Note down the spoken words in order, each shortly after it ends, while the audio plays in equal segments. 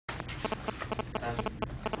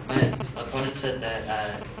opponent said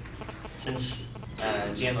that since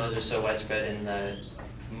GMOs are so widespread in the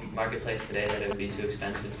marketplace today that it would be too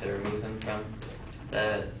expensive to remove them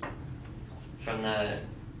from the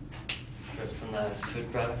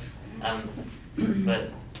food products.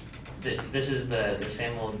 But this is the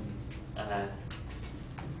same old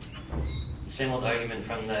argument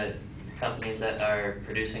from the companies that are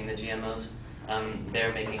producing the GMOs.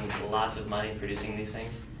 They're making lots of money producing these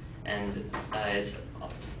things, and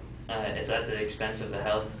it's at the expense of the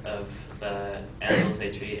health of the animals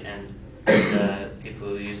they treat and the people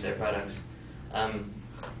who use their products.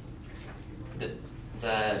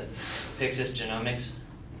 The Pyxis Genomics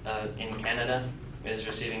in Canada is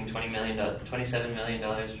receiving $27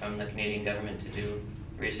 million from the Canadian government to do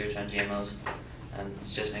research on GMOs.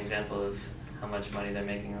 It's just an example of how much money they're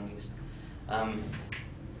making on these.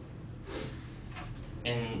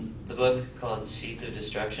 In the book called Seeds of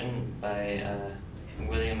Destruction by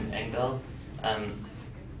William Engdahl,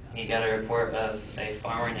 he got a report of a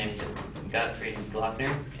farmer named Gottfried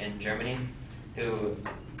Glockner in Germany who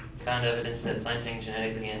found evidence that planting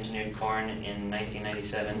genetically engineered corn in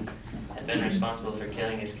 1997 had been responsible for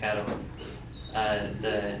killing his cattle.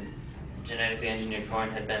 The genetically engineered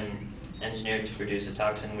corn had been engineered to produce a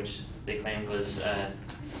toxin which they claimed was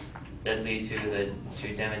deadly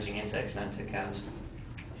to damaging insects, not to cows.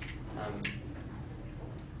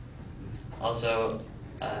 Also,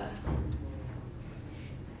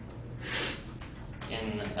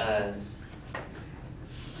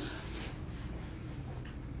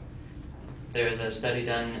 there was a study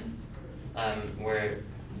done where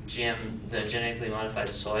the genetically modified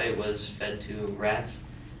soy was fed to rats,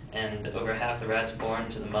 and over half the rats born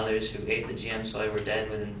to the mothers who ate the GM soy were dead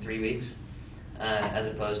within 3 weeks, as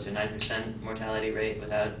opposed to 9% mortality rate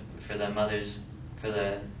for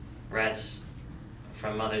the rats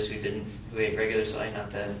from mothers who ate regular soy,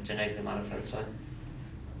 not the genetically modified soy.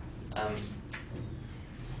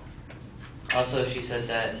 Also, she said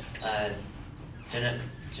that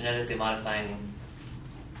genetically modifying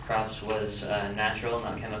crops was natural,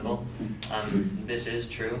 not chemical. This is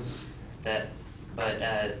true, but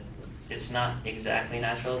it's not exactly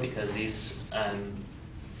natural because these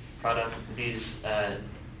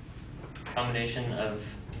combination of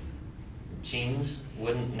genes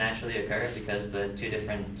wouldn't naturally occur because the two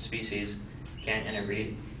different species can't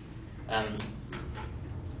interbreed.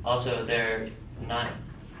 Also, they're not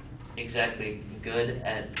exactly good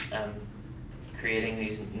at creating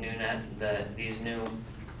these new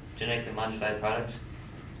genetically modified products.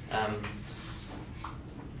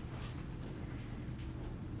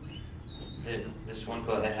 This one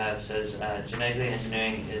quote I have says, genetically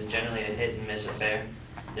engineering is generally a hit and miss affair.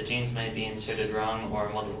 The genes may be inserted wrong, or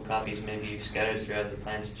multiple copies may be scattered throughout the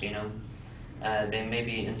plant's genome. They may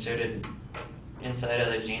be inserted inside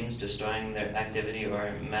other genes, destroying their activity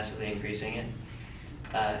or massively increasing it.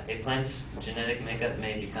 A plant's genetic makeup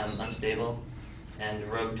may become unstable, and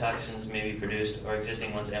rogue toxins may be produced or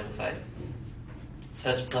existing ones amplified.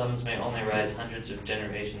 Such problems may only arise hundreds of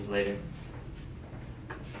generations later.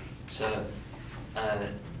 So,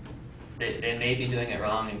 they may be doing it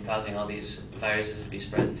wrong and causing all these viruses to be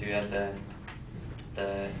spread throughout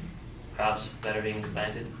the crops that are being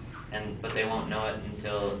planted, but they won't know it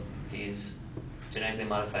until these genetically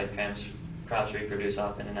modified crops reproduce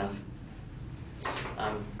often enough.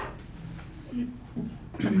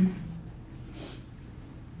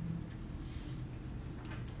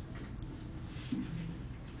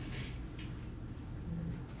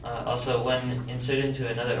 Also, when inserted into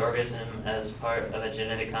another organism as part of a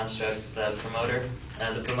genetic construct, the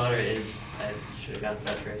promoter is, I should have got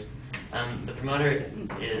that first. The promoter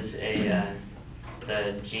is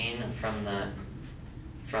the gene from the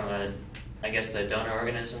donor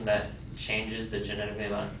organism that changes the genetically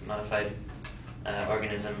modified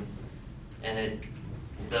organism, and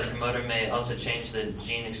the promoter may also change the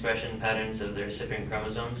gene expression patterns of the recipient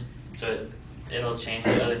chromosomes, so it'll change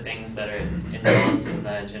other things that are involved in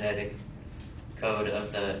the genetic code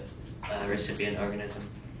of the recipient organism.